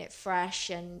keeping it fresh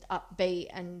and upbeat.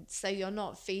 And so you're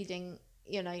not feeding,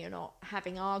 you're not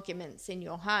having arguments in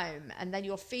your home, and then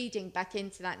you're feeding back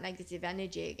into that negative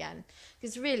energy again.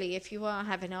 Because really, if you are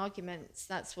having arguments,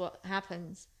 that's what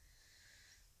happens.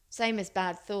 Same as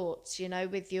bad thoughts,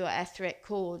 with your etheric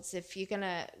cords. If you're going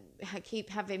to keep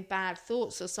having bad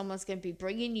thoughts, or someone's going to be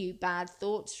bringing you bad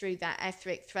thoughts through that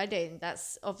etheric threading,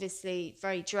 that's obviously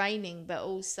very draining, but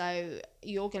also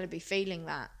you're going to be feeling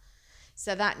that.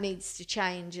 So that needs to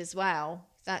change as well.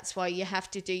 That's why you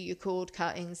have to do your cord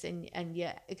cuttings, and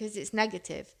yeah, because it's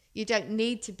negative. You don't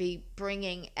need to be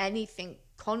bringing anything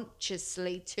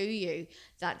consciously to you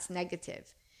that's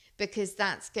negative, because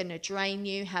that's going to drain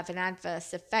you, have an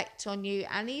adverse effect on you,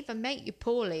 and even make you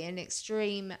poorly in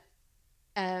extreme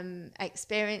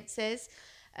experiences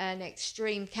and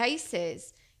extreme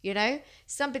cases.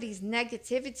 Somebody's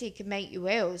negativity can make you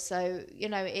ill. So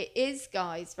it is,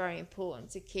 guys, very important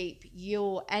to keep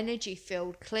your energy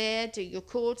field clear, do your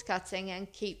cord cutting,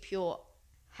 and keep your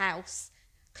house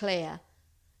clear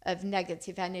of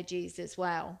negative energies as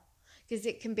well, because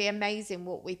it can be amazing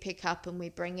what we pick up and we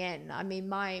bring in. I mean,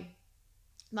 my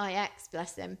ex,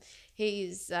 bless him,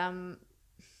 he's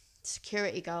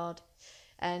security guard,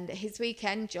 and his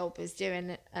weekend job was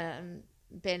doing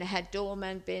being a head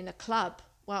doorman, being a club.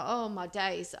 Well, oh my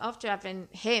days, after having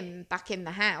him back in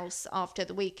the house after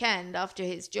the weekend, after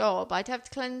his job, I'd have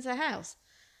to cleanse the house,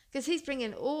 because he's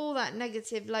bringing all that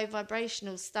negative, low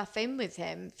vibrational stuff in with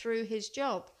him through his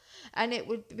job. And it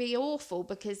would be awful,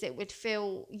 because it would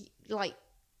feel like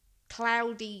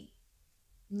cloudy,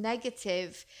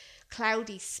 negative,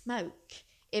 cloudy smoke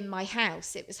in my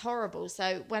house. It was horrible.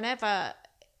 So whenever,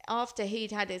 after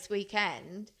he'd had his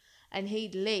weekend and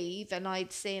he'd leave and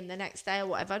I'd see him the next day or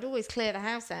whatever, I'd always clear the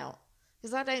house out,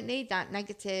 because I don't need that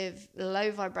negative,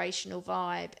 low vibrational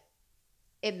vibe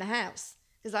in the house,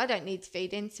 because I don't need to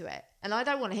feed into it, and I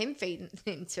don't want him feeding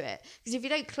into it, because if you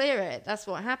don't clear it, that's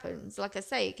what happens. Like I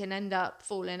say, it can end up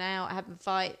falling out, having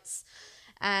fights,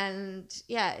 and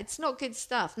yeah, it's not good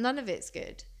stuff. None of it's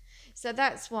good. So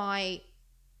that's why,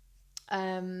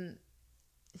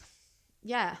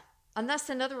 yeah, and that's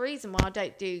another reason why I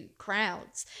don't do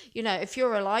crowds. If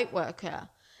you're a light worker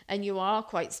and you are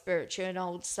quite spiritual and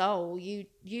old soul,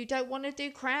 you don't want to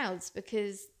do crowds,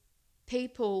 because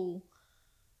people,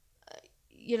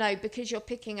 because you're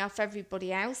picking up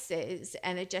everybody else's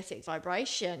energetic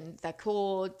vibration, their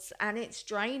cords, and it's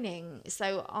draining.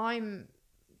 So I'm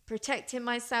protecting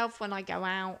myself when I go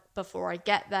out before I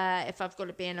get there, if I've got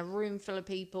to be in a room full of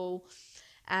people.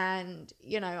 And,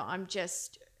 I'm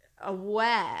just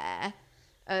aware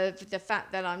of the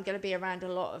fact that I'm going to be around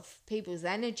a lot of people's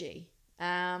energy.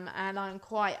 And I'm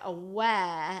quite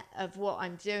aware of what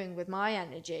I'm doing with my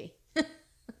energy.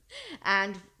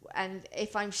 and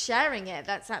if I'm sharing it,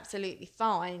 that's absolutely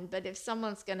fine. But if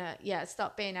someone's gonna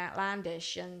start being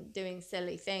outlandish and doing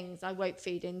silly things, I won't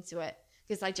feed into it,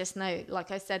 because I just know,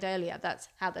 like I said earlier, that's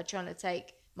how they're trying to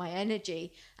take my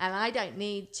energy, and I don't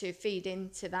need to feed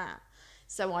into that,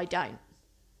 so I don't.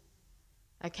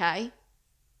 Okay,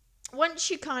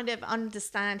 once you kind of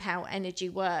understand how energy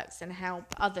works and how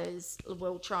others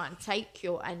will try and take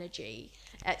your energy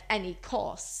at any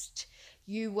cost,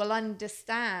 you will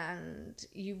understand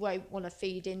you won't want to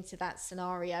feed into that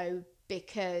scenario,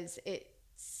 because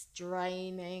it's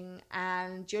draining,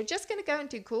 and you're just going to go and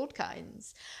do cord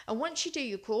cuttings. And once you do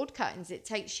your cord cuttings, it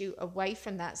takes you away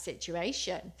from that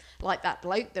situation, like that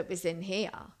bloke that was in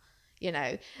here.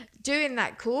 Doing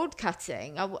that cord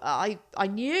cutting, I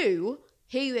knew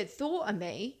he had thought of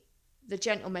me, the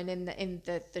gentleman in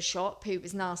the shop who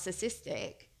was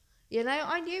narcissistic.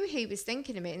 I knew he was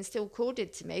thinking of me and still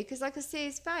corded to me, because I could see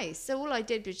his face. So all I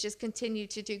did was just continue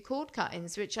to do cord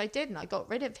cuttings, which I did, and I got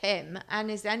rid of him and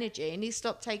his energy, and he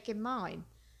stopped taking mine.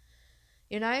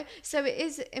 So it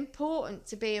is important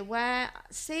to be aware,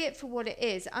 see it for what it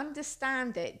is,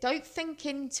 understand it, don't think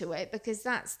into it, because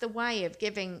that's the way of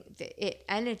giving it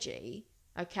energy.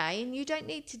 Okay, and you don't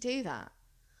need to do that.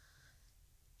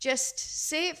 Just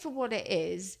see it for what it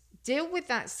is, deal with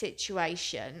that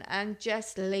situation, and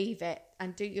just leave it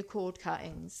and do your cord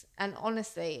cuttings. And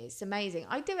honestly, it's amazing.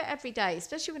 I do it every day,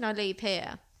 especially when I leave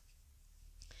here.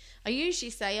 I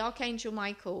usually say, Archangel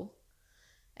Michael,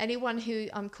 anyone who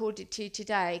I'm corded to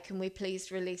today, can we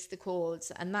please release the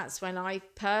cords? And that's when I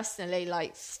personally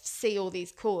see all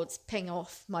these cords ping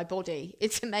off my body.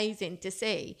 It's amazing to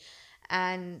see.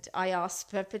 And I ask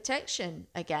for protection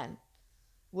again,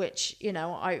 which,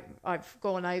 I've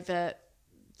gone over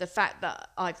the fact that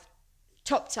I've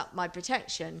topped up my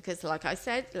protection, because like I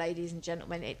said, ladies and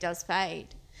gentlemen, it does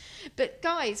fade. But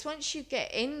guys, once you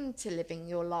get into living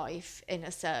your life in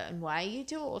a certain way, you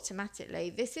do it automatically.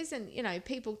 This isn't,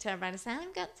 people turn around and say, I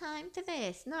haven't got time for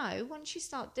this. No, once you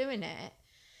start doing it,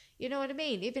 you know what I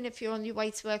mean? Even if you're on your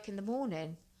way to work in the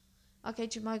morning, okay,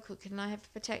 Michael, can I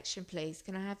have protection, please?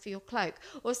 Can I have your cloak?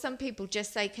 Or some people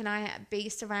just say, can I be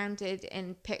surrounded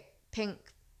in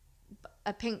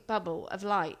a pink bubble of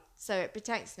light so it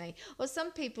protects me? Or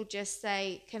some people just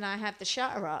say, can I have the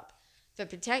shutter up for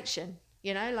protection?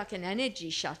 Like an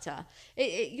energy shutter.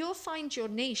 You'll find your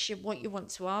niche of what you want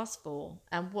to ask for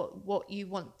and what you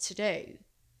want to do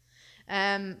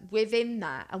within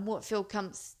that, and what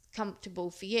feels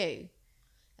comfortable for you.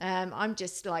 I'm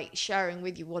just sharing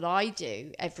with you what I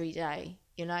do every day,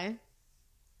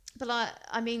 But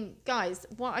I mean, guys,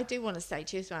 what I do want to say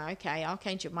to you is, well, okay,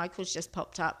 Archangel Michael's just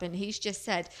popped up and he's just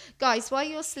said, guys, while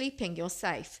you're sleeping, you're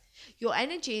safe. Your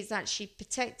energy is actually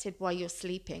protected while you're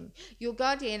sleeping. Your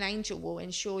guardian angel will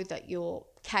ensure that your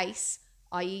case,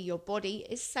 i.e. your body,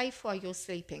 is safe while you're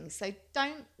sleeping. So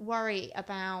don't worry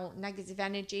about negative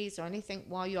energies or anything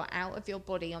while you're out of your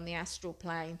body on the astral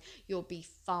plane. You'll be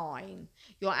fine.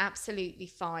 You're absolutely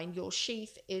fine. Your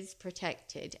sheath is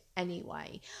protected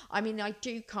anyway. I mean, I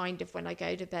do when I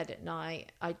go to bed at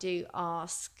night, I do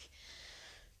ask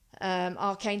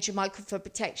Archangel Michael for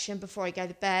protection before I go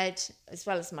to bed, as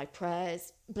well as my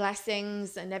prayers,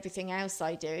 blessings, and everything else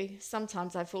I do.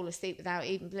 Sometimes I fall asleep without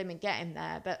even blimmin' getting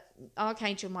there, but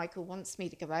Archangel Michael wants me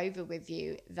to go over with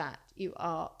you that you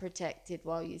are protected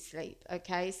while you sleep,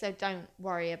 okay? So don't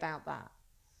worry about that.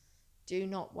 Do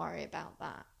not worry about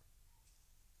that.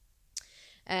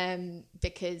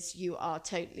 Because you are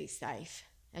totally safe.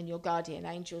 And your guardian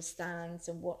angel stands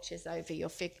and watches over your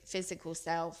physical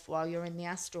self while you're in the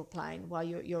astral plane, while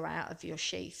you're out of your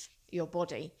sheath, your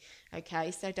body.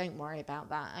 Okay, so don't worry about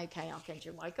that. Okay,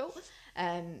 Archangel Michael,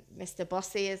 Mr.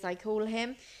 Bossy, as I call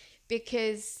him,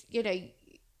 because,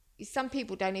 some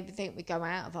people don't even think we go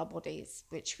out of our bodies,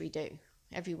 which we do.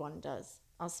 Everyone does.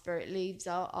 Our spirit leaves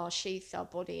our sheath, our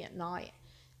body at night.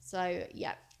 So,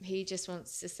 yeah, he just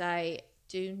wants to say,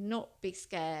 do not be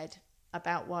scared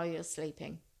about while you're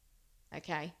sleeping.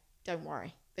 Okay? Don't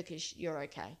worry, because you're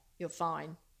okay. You're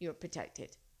fine. You're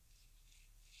protected.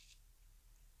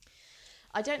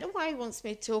 I don't know why he wants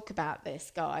me to talk about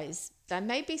this, guys. There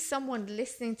may be someone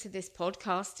listening to this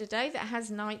podcast today that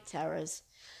has night terrors.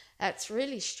 That's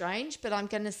really strange, but I'm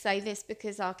going to say this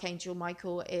because Archangel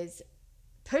Michael is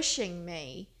pushing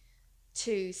me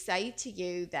to say to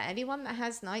you that anyone that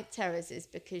has night terrors is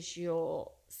because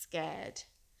you're scared.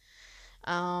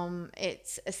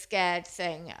 It's a scared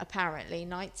thing, apparently.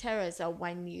 Night terrors are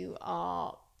when you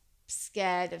are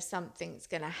scared of something's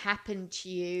going to happen to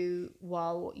you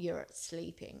while you're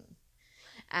sleeping.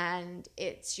 And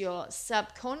it's your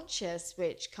subconscious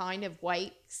which kind of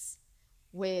wakes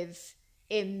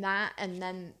in that, and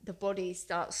then the body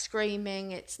starts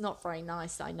screaming. It's not very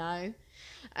nice, I know.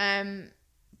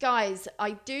 Guys,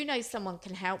 I do know someone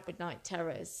can help with night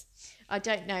terrors. I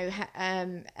don't know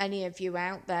any of you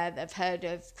out there that have heard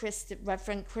of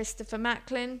Reverend Christopher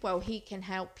Macklin. Well, he can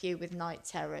help you with night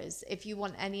terrors. If you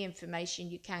want any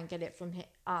information, you can get it from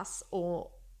us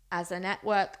or as a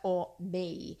network or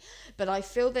me. But I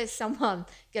feel there's someone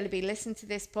going to be listening to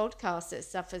this podcast that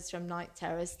suffers from night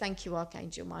terrors. Thank you,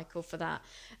 Archangel Michael, for that.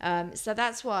 So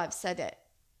that's why I've said it.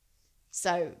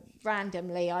 So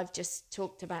randomly, I've just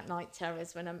talked about night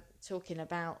terrors when I'm talking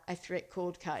about etheric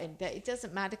cord cutting. But it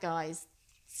doesn't matter, guys.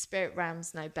 Spirit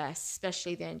realms know best,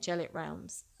 especially the angelic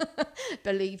realms.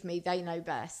 Believe me, they know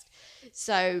best.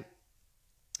 So,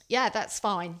 yeah, that's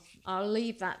fine. I'll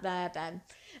leave that there then.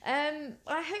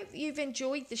 I hope you've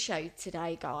enjoyed the show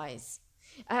today, guys.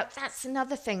 That's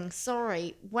another thing,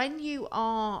 sorry. When you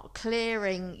are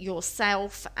clearing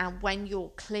yourself and when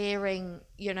you're clearing,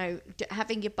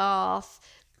 having your bath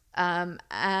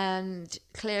and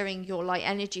clearing your light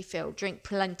energy field, drink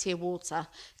plenty of water.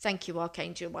 Thank you,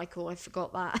 Archangel Michael. I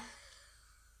forgot that.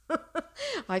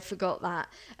 I forgot that.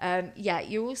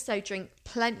 You also drink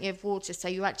plenty of water, so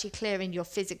you're actually clearing your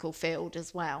physical field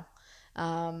as well.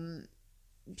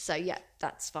 So, yeah,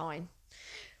 that's fine.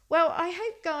 Well, I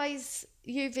hope, guys,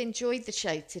 you've enjoyed the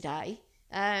show today.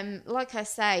 Like I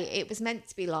say, it was meant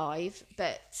to be live,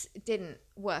 but it didn't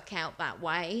work out that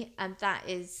way. And that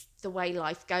is the way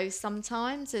life goes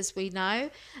sometimes, as we know.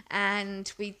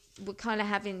 And we were kind of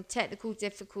having technical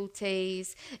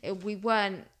difficulties. We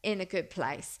weren't in a good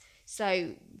place.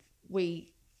 So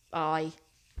I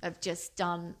have just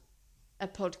done a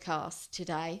podcast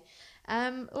today.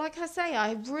 Like I say,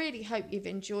 I really hope you've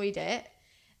enjoyed it.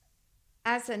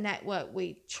 As a network,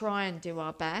 we try and do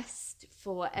our best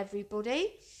for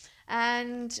everybody.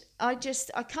 And I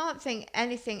can't think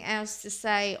anything else to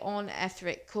say on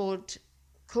etheric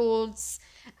chords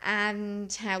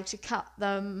and how to cut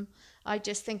them. I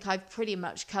just think I've pretty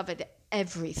much covered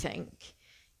everything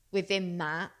within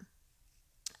that.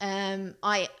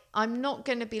 I'm not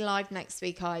going to be live next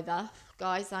week either,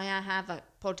 guys. I have a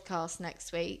podcast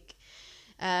next week.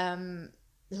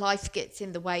 Life gets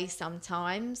in the way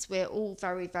sometimes. We're all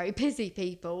very, very busy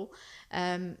people.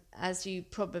 As you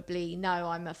probably know,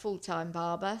 I'm a full-time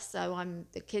barber, so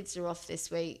the kids are off this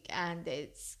week, and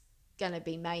it's going to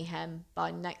be mayhem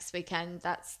by next weekend.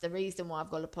 That's the reason why I've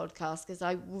got a podcast, because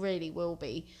I really will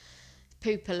be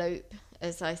poop-a-loop,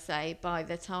 as I say, by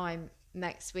the time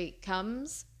next week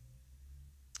comes.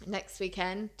 Next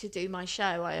weekend to do my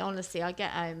show. I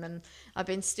get home and I've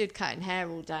been stood cutting hair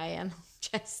all day, and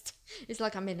just, it's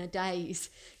like I'm in a daze,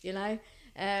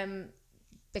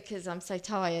 because I'm so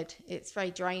tired. It's very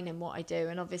draining what I do,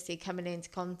 and obviously coming into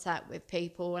contact with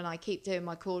people, and I keep doing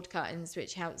my cord cuttings,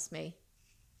 which helps me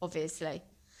obviously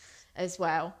as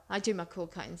well. I do my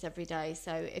cord cuttings every day,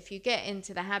 so if you get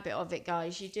into the habit of it,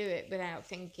 guys, you do it without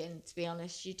thinking, to be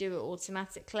honest. You do it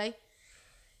automatically.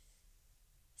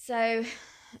 So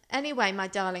anyway, my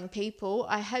darling people,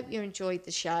 I hope you enjoyed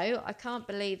the show. I can't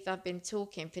believe I've been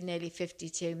talking for nearly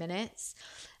 52 minutes.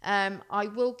 I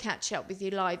will catch up with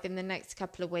you live in the next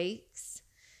couple of weeks.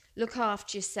 Look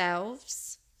after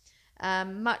yourselves.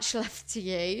 Much love to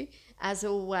you, as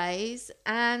always.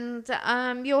 And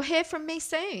you'll hear from me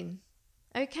soon.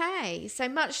 Okay, so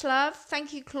much love.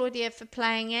 Thank you, Claudia, for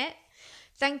playing it.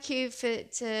 Thank you to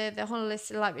the Honolulu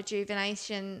Light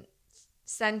Rejuvenation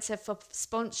Centre for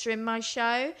sponsoring my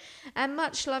show, and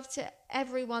much love to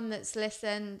everyone that's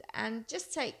listened, and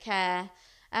just take care.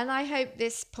 And I hope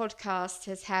this podcast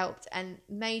has helped and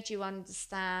made you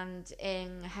understand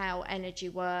in how energy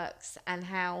works and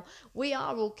how we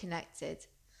are all connected,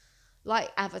 like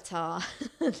Avatar.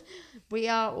 We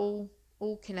are all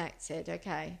connected.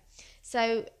 Okay,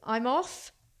 so I'm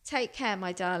off. Take care,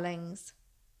 my darlings.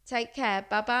 Take care.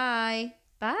 Bye-bye.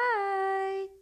 Bye.